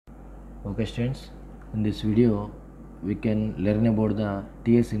Okay students, in this video we can learn about the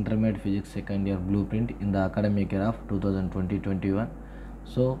TS Intermediate Physics second year blueprint in the academic year of 2020-21.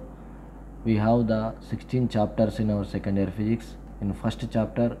 So we have the 16 chapters in our second year physics. In first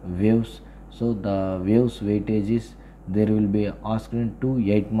chapter, waves. So the waves weightage is, there will be asked in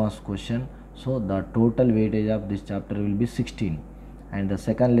 8 marks question. So the total weightage of this chapter will be 16. And the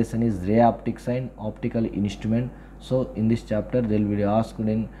second lesson is ray optics and optical instrument. So in this chapter they will be asked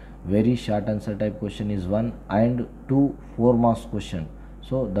in very short answer type question is 1 and 2 4 marks question.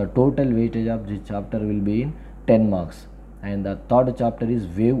 So the total weightage of this chapter will be in 10 marks. And the third chapter is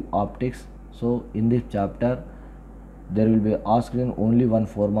wave optics. So in this chapter there will be asked in only one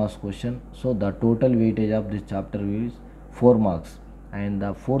 4 marks question. So the total weightage of this chapter is 4 marks. And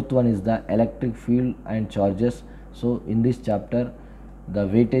the fourth one is the electric field and charges. So in this chapter the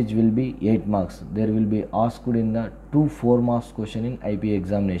weightage will be 8 marks. There will be asked in the 2 4 marks question in IP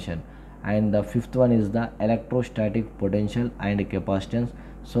examination. And the fifth one is the electrostatic potential and capacitance.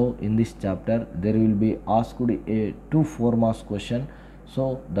 So in this chapter there will be asked a 2 4 marks question.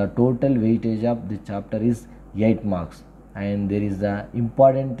 So the total weightage of the chapter is 8 marks. And there is the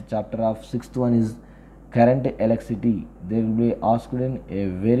important chapter of sixth one is current electricity. There will be asked in a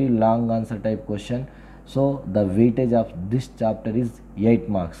very long answer type question. So the weightage of this chapter is 8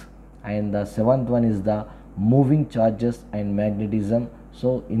 marks. And the seventh one is the moving charges and magnetism.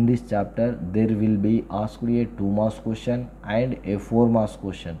 So in this chapter there will be asked a 2 marks question and a 4 marks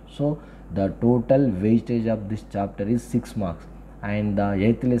question. So the total weightage of this chapter is 6 marks. And the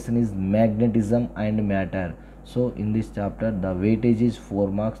eighth lesson is magnetism and matter. So in this chapter the weightage is 4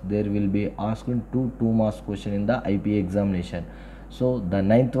 marks. There will be asked 2 marks question in the IP examination. So the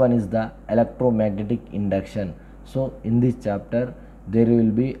ninth one is the electromagnetic induction. So in this chapter there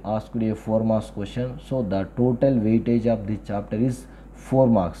will be asked a 4 marks question. So the total weightage of this chapter is 4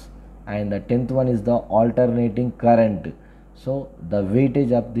 marks. And the 10th one is the alternating current. So the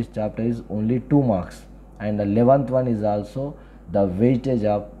weightage of this chapter is only 2 marks. And the 11th one is also the weightage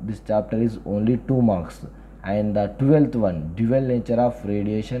of this chapter is only 2 marks. And the 12th one, dual nature of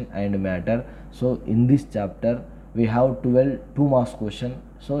radiation and matter. So in this chapter we have 12 2 marks question.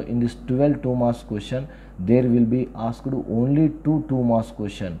 So in this 12 2 marks question there will be asked only 2 marks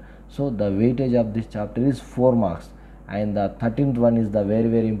question. So the weightage of this chapter is 4 marks. And the 13th one is the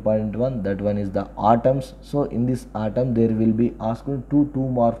very important one, that one is the atoms. So in this atom there will be asked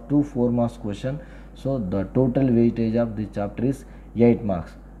 2 4 marks question. So the total weightage of this chapter is 8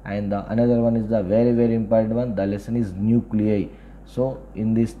 marks. And the another one is the very important one, the lesson is nuclei. So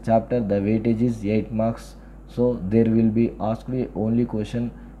in this chapter the weightage is 8 marks. So there will be asked only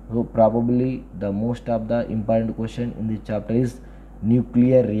question. So probably the most of the important question in this chapter is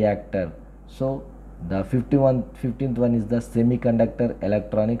nuclear reactor. So the 15th one is the semiconductor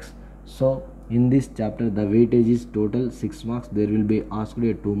electronics. So in this chapter the weightage is total 6 marks. There will be asked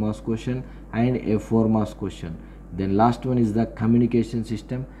a 2 marks question and a 4 marks question. Then last one is the communication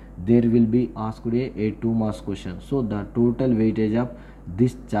system. There will be asked a 2 marks question. So the total weightage of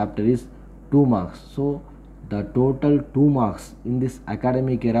this chapter is 2 marks. So the total 2 marks in this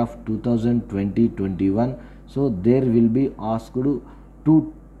academic year of 2020-21. So there will be asked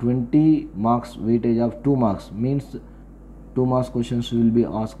to 20 marks weightage of 2 marks, means 2 marks questions will be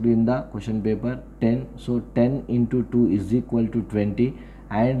asked in the question paper 10. So 10 into 2 is equal to 20.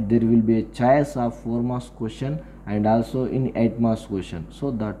 And there will be a choice of 4 marks question and also in 8 marks question.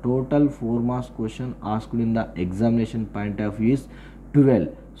 So the total 4 marks question asked in the examination point of view is 12.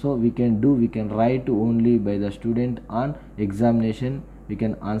 So we can write only by the student on examination. We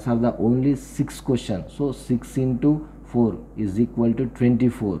can answer the only 6 questions. So 6 into 4 is equal to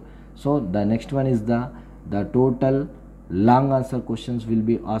 24. So the next one is the total long answer questions will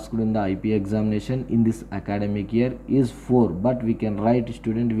be asked in the IP examination in this academic year is 4. But we can write,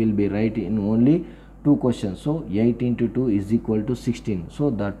 student will be writing in only 2 questions. So 8 into 2 is equal to 16. So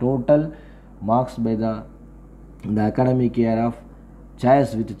the total marks by the academic year of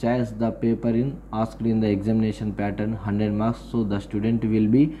choice the paper in asked in the examination pattern 100 marks. So the student will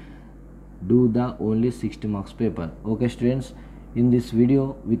be do the only 60 marks paper. Okay students, in this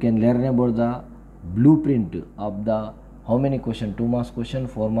video we can learn about the blueprint of the how many question, 2 marks question,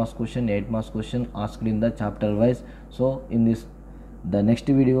 4 marks question, 8 marks question asked in the chapter wise. So in this the next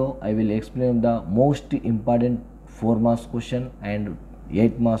video I will explain the most important 4 marks question and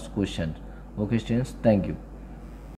 8 marks question. Okay students, thank you.